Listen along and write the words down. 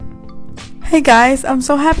Hey guys, I'm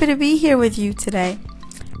so happy to be here with you today.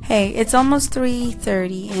 Hey, it's almost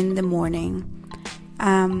 3:30 in the morning.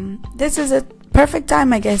 This is a perfect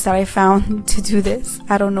time, I guess, that I found to do this.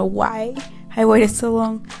 I don't know why I waited so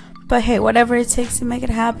long, but hey, whatever it takes to make it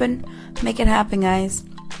happen, guys.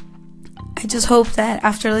 I just hope that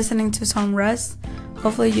after listening to some Russ,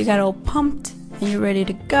 hopefully you got all pumped and you're ready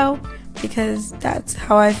to go, because that's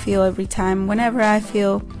how I feel every time. Whenever I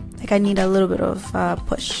feel like I need a little bit of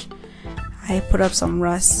push, I put up some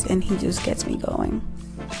Russ and he just gets me going.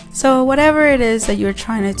 So whatever it is that you're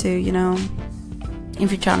trying to do,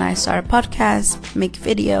 if you're trying to start a podcast, make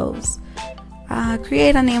videos,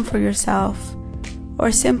 create a name for yourself,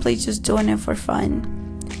 or simply just doing it for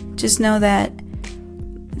fun, just know that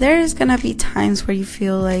there is gonna be times where you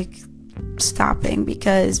feel like stopping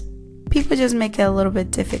because people just make it a little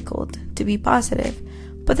bit difficult to be positive.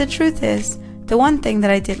 But the truth is, the one thing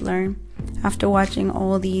that I did learn after watching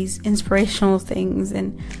all these inspirational things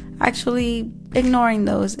and actually ignoring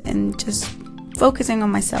those and just focusing on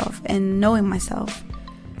myself and knowing myself,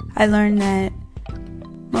 I learned that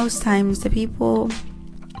most times the people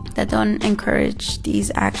that don't encourage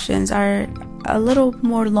these actions are a little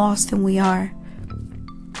more lost than we are.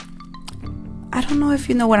 I don't know if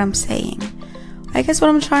you know what I'm saying. I guess what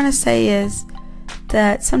I'm trying to say is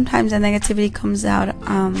that sometimes the negativity comes out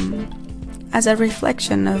as a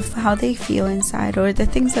reflection of how they feel inside, or the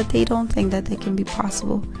things that they don't think that they can be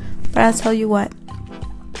possible. But I'll tell you what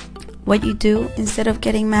you do, instead of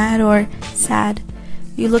getting mad or sad,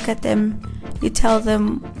 you look at them, you tell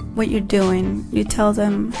them what you're doing, you tell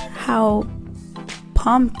them how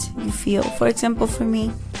pumped you feel. For example, for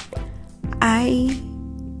me, I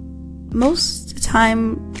most of the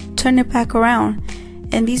time turn it back around,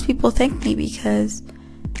 and these people thank me because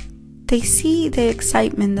they see the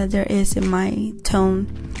excitement that there is in my tone.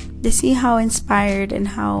 They see how inspired and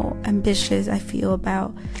how ambitious I feel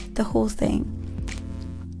about the whole thing.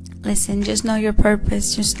 Listen, just know your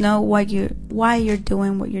purpose. Just know why you're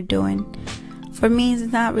doing what you're doing. For me,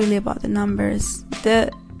 it's not really about the numbers.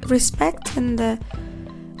 The respect and the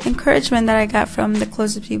encouragement that I got from the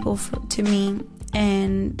closest people to me,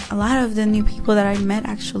 and a lot of the new people that I met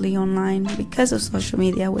actually online because of social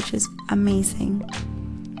media, which is amazing,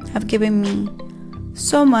 have given me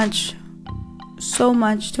so much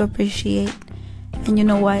to appreciate. And you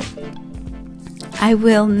know what? I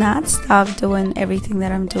will not stop doing everything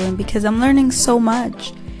that I'm doing because I'm learning so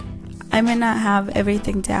much. I may not have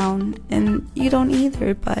everything down, and you don't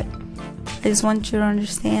either, but I just want you to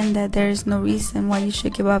understand that there is no reason why you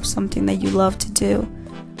should give up something that you love to do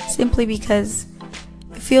simply because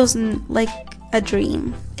it feels like a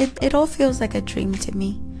dream. It all feels like a dream to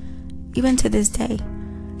me, even to this day.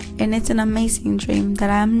 And it's an amazing dream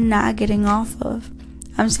that I'm not getting off of.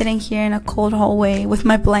 I'm sitting here in a cold hallway with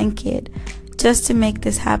my blanket just to make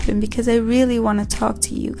this happen because I really want to talk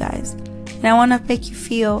to you guys. And I want to make you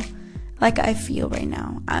feel like I feel right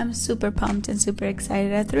now. I'm super pumped and super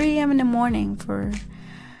excited at 3 a.m. in the morning for,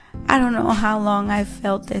 I don't know how long I've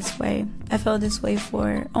felt this way. I felt this way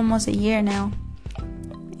for almost a year now.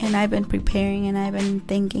 And I've been preparing and I've been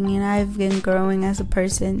thinking and I've been growing as a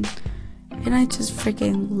person. And I just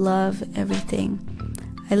freaking love everything.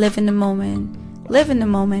 I live in the moment. Live in the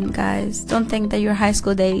moment, guys. Don't think that your high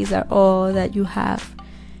school days are all that you have.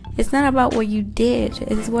 It's not about what you did.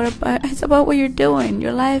 It's about what you're doing.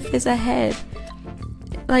 Your life is ahead.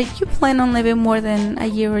 Like, you plan on living more than a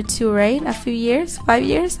year or two, right? A few years? 5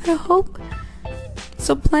 years, I hope.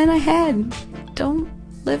 So plan ahead. Don't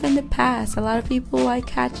live in the past. A lot of people I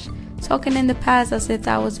catch talking in the past as if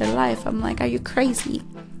that was their life. I'm like, are you crazy?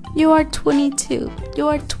 You are 22. You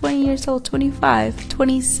are 20 years old, 25,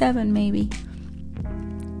 27 maybe.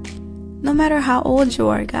 No matter how old you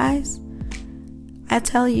are, guys, I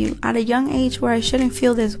tell you, at a young age where I shouldn't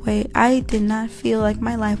feel this way, I did not feel like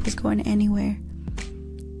my life was going anywhere.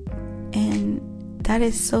 And that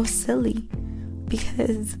is so silly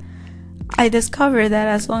because I discovered that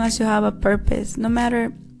as long as you have a purpose, no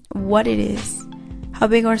matter what it is, how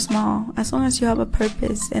big or small, as long as you have a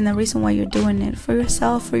purpose and the reason why you're doing it, for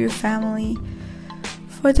yourself, for your family,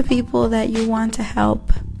 for the people that you want to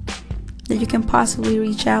help, that you can possibly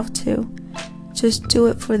reach out to, just do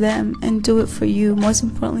it for them and do it for you. Most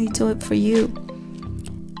importantly, do it for you.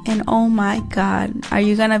 And oh my God, are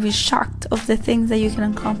you gonna be shocked of the things that you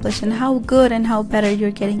can accomplish and how good and how better you're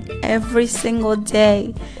getting every single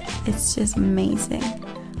day. It's just amazing.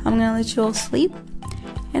 I'm gonna let you all sleep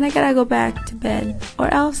and I gotta go back to bed, or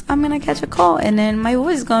else I'm gonna catch a call and then my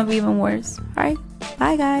voice is gonna be even worse. Alright,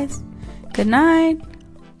 bye guys. Good night.